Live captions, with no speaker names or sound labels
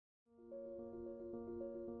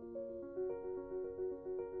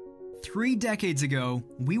3 decades ago,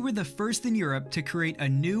 we were the first in Europe to create a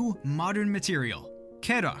new, modern material,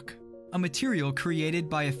 kerrocka, a material created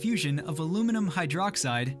by a fusion of aluminum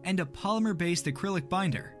hydroxide and a polymer-based acrylic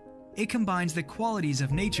binder. It combines the qualities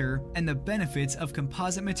of nature and the benefits of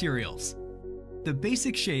composite materials. The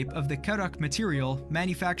basic shape of the kerrocka material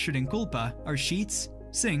manufactured in Kulpa are sheets,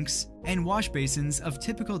 sinks, and wash basins of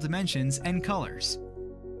typical dimensions and colors.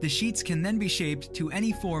 The sheets can then be shaped to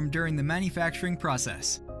any form during the manufacturing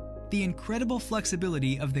process. The incredible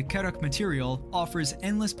flexibility of the kerrocka material offers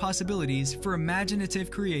endless possibilities for imaginative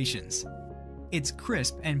creations. Its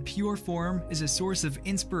crisp and pure form is a source of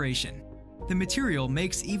inspiration. The material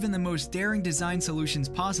makes even the most daring design solutions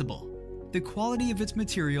possible. The quality of its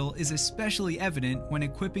material is especially evident when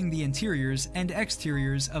equipping the interiors and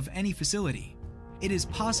exteriors of any facility. It is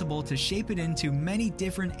possible to shape it into many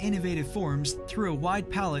different innovative forms through a wide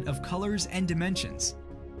palette of colors and dimensions.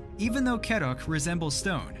 Even though kerrocka resembles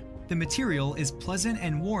stone, the material is pleasant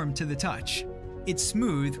and warm to the touch. It's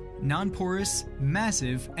smooth, non-porous,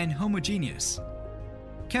 massive, and homogeneous.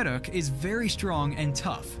 Kerrocka is very strong and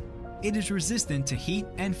tough. It is resistant to heat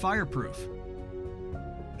and fireproof.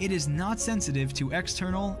 It is not sensitive to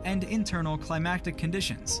external and internal climatic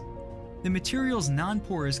conditions. The material's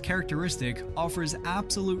non-porous characteristic offers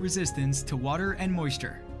absolute resistance to water and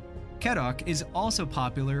moisture. Kerrocka is also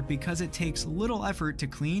popular because it takes little effort to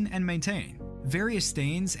clean and maintain. Various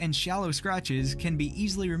stains and shallow scratches can be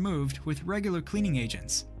easily removed with regular cleaning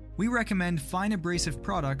agents. We recommend fine abrasive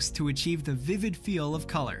products to achieve the vivid feel of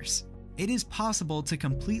colors. It is possible to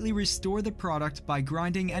completely restore the product by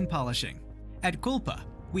grinding and polishing. At Kulpa,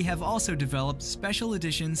 we have also developed special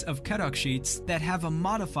editions of kerrocka sheets that have a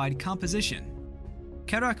modified composition.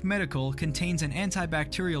 Kerrocka Medical contains an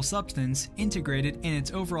antibacterial substance integrated in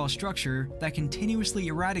its overall structure that continuously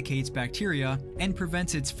eradicates bacteria and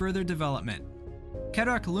prevents its further development.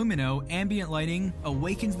 Kerrocka Lumino ambient lighting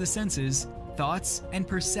awakens the senses, thoughts, and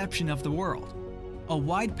perception of the world. A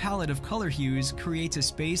wide palette of color hues creates a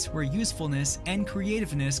space where usefulness and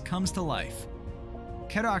creativeness comes to life.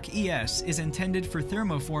 Kerrocka ES is intended for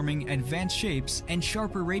thermoforming advanced shapes and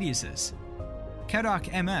sharper radiuses.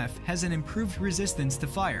 Kerrocka MF has an improved resistance to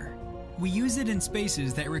fire. We use it in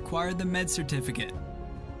spaces that require the med certificate.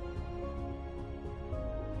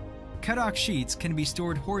 Kerrocka sheets can be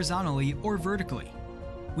stored horizontally or vertically.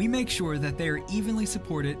 We make sure that they are evenly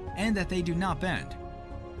supported and that they do not bend.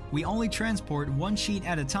 We only transport one sheet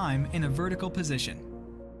at a time in a vertical position.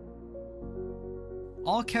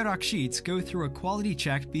 All kerrocka sheets go through a quality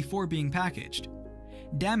check before being packaged.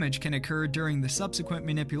 Damage can occur during the subsequent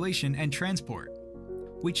manipulation and transport.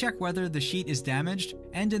 We check whether the sheet is damaged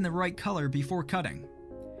and in the right color before cutting.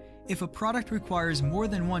 If a product requires more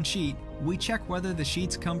than one sheet, we check whether the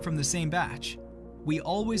sheets come from the same batch. We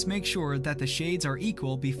always make sure that the shades are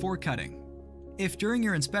equal before cutting. If during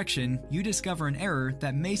your inspection you discover an error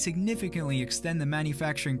that may significantly extend the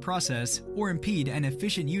manufacturing process or impede an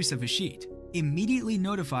efficient use of a sheet, immediately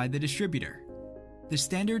notify the distributor. The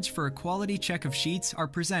standards for a quality check of sheets are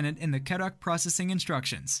presented in the kerrocka processing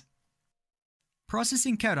instructions.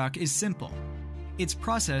 Processing kerrocka is simple. It's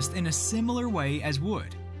processed in a similar way as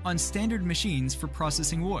wood, on standard machines for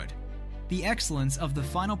processing wood. The excellence of the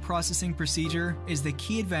final processing procedure is the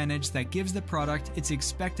key advantage that gives the product its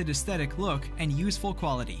expected aesthetic look and useful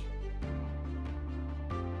quality.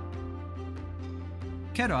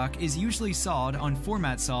 Kerrocka is usually sawed on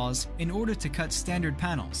format saws in order to cut standard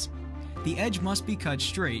panels. The edge must be cut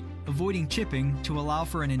straight, avoiding chipping to allow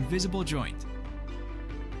for an invisible joint.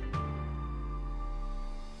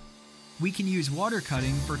 We can use water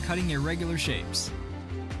cutting for cutting irregular shapes.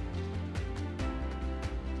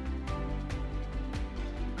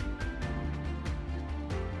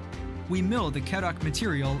 We mill the kerrocka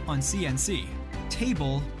material on CNC,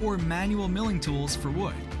 table, or manual milling tools for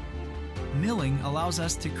wood. Milling allows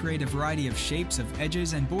us to create a variety of shapes of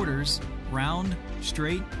edges and borders, round,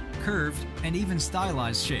 straight, curved, and even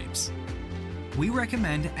stylized shapes. We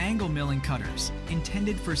recommend angle milling cutters,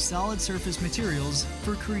 intended for solid surface materials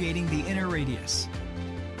for creating the inner radius.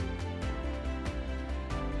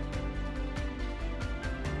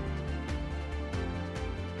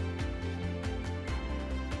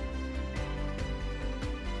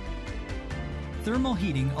 Thermal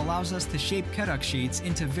heating allows us to shape kerrocka sheets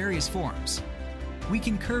into various forms. We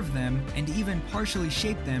can curve them and even partially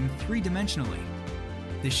shape them three-dimensionally.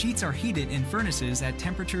 The sheets are heated in furnaces at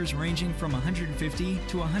temperatures ranging from 150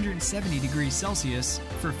 to 170 degrees Celsius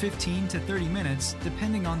for 15 to 30 minutes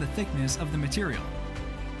depending on the thickness of the material.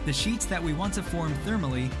 The sheets that we want to form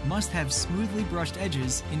thermally must have smoothly brushed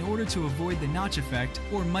edges in order to avoid the notch effect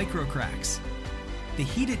or micro cracks. The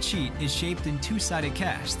heated sheet is shaped in two-sided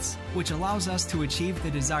casts, which allows us to achieve the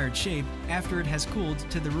desired shape after it has cooled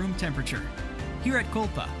to the room temperature. Here at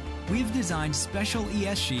Culpa, we've designed special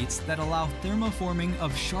ES sheets that allow thermoforming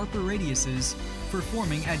of sharper radiuses for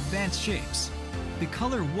forming advanced shapes. The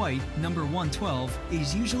color white, number 112,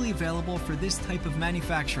 is usually available for this type of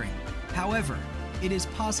manufacturing. However, it is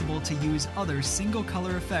possible to use other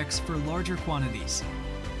single-color effects for larger quantities.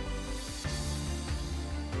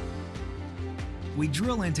 We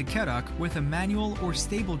drill into kerrocka with a manual or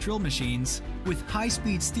stable drill machines with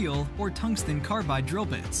high-speed steel or tungsten carbide drill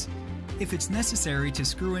bits. If it's necessary to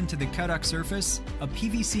screw into the kerrocka surface, a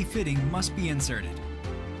PVC fitting must be inserted.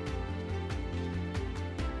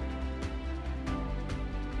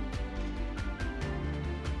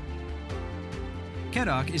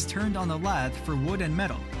 Kerrocka is turned on the lathe for wood and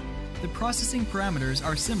metal. The processing parameters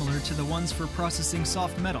are similar to the ones for processing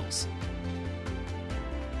soft metals.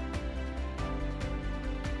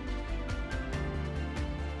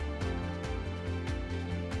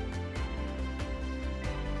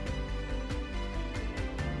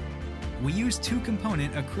 We use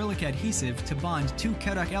two-component acrylic adhesive to bond two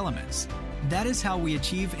kerrocka elements. That is how we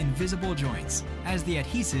achieve invisible joints, as the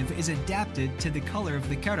adhesive is adapted to the color of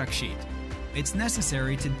the kerrocka sheet. It's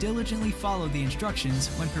necessary to diligently follow the instructions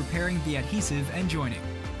when preparing the adhesive and joining.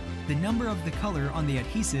 The number of the color on the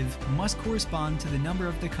adhesive must correspond to the number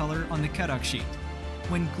of the color on the kerrocka sheet.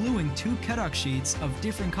 When gluing two kerrocka sheets of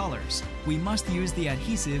different colors, we must use the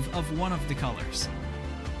adhesive of one of the colors.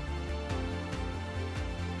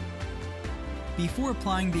 Before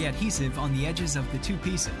applying the adhesive on the edges of the two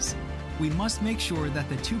pieces, we must make sure that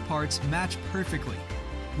the two parts match perfectly.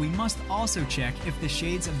 We must also check if the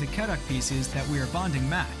shades of the kerrocka pieces that we are bonding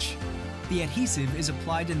match. The adhesive is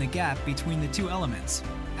applied in the gap between the two elements.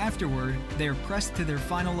 Afterward, they are pressed to their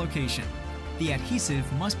final location. The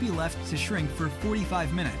adhesive must be left to shrink for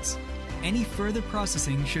 45 minutes. Any further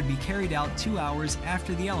processing should be carried out 2 hours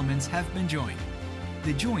after the elements have been joined.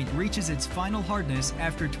 The joint reaches its final hardness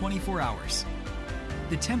after 24 hours.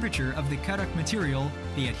 The temperature of the kerrocka material,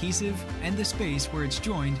 the adhesive, and the space where it's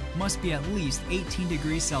joined must be at least 18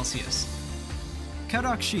 degrees Celsius.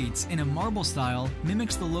 Kerrocka sheets in a marble style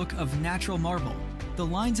mimics the look of natural marble. The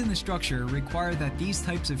lines in the structure require that these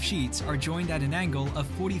types of sheets are joined at an angle of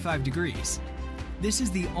 45 degrees. This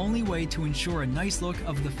is the only way to ensure a nice look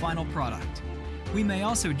of the final product. We may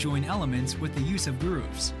also join elements with the use of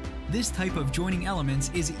grooves. This type of joining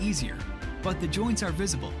elements is easier, but the joints are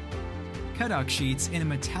visible. Kerrocka sheets in a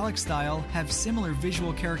metallic style have similar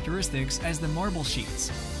visual characteristics as the marble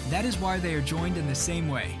sheets. That is why they are joined in the same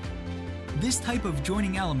way. This type of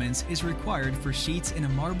joining elements is required for sheets in a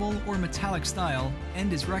marble or metallic style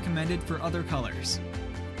and is recommended for other colors.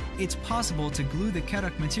 It's possible to glue the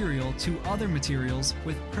kerrocka material to other materials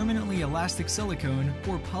with permanently elastic silicone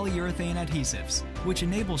or polyurethane adhesives, which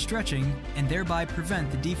enable stretching and thereby prevent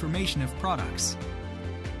the deformation of products.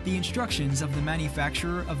 The instructions of the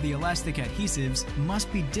manufacturer of the elastic adhesives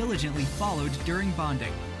must be diligently followed during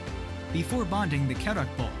bonding. Before bonding the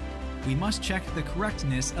kerrocka bowl, we must check the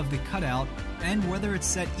correctness of the cutout and whether it's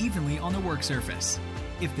set evenly on the work surface.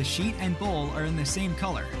 If the sheet and bowl are in the same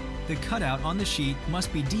color, the cutout on the sheet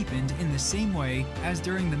must be deepened in the same way as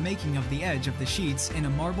during the making of the edge of the sheets in a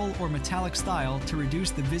marble or metallic style to reduce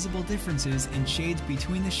the visible differences in shades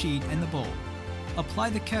between the sheet and the bowl. Apply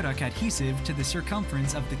the kerrocka adhesive to the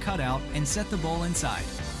circumference of the cutout and set the bowl inside.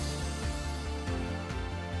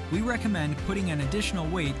 We recommend putting an additional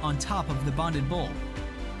weight on top of the bonded bowl.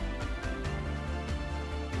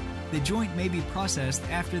 The joint may be processed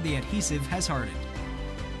after the adhesive has hardened.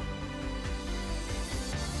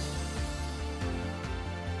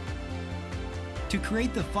 To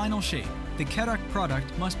create the final shape, the kerrocka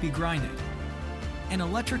product must be grinded. An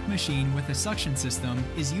electric machine with a suction system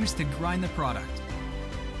is used to grind the product.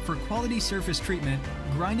 For quality surface treatment,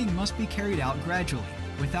 grinding must be carried out gradually,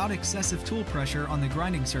 without excessive tool pressure on the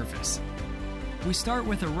grinding surface. We start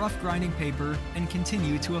with a rough grinding paper and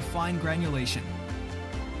continue to a fine granulation.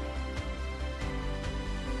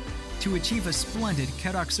 To achieve a splendid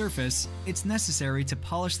kerrocka surface, it's necessary to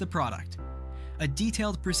polish the product. A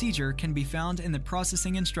detailed procedure can be found in the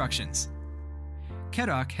processing instructions.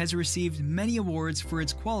 Kerrocka has received many awards for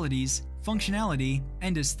its qualities, functionality,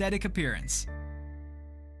 and aesthetic appearance.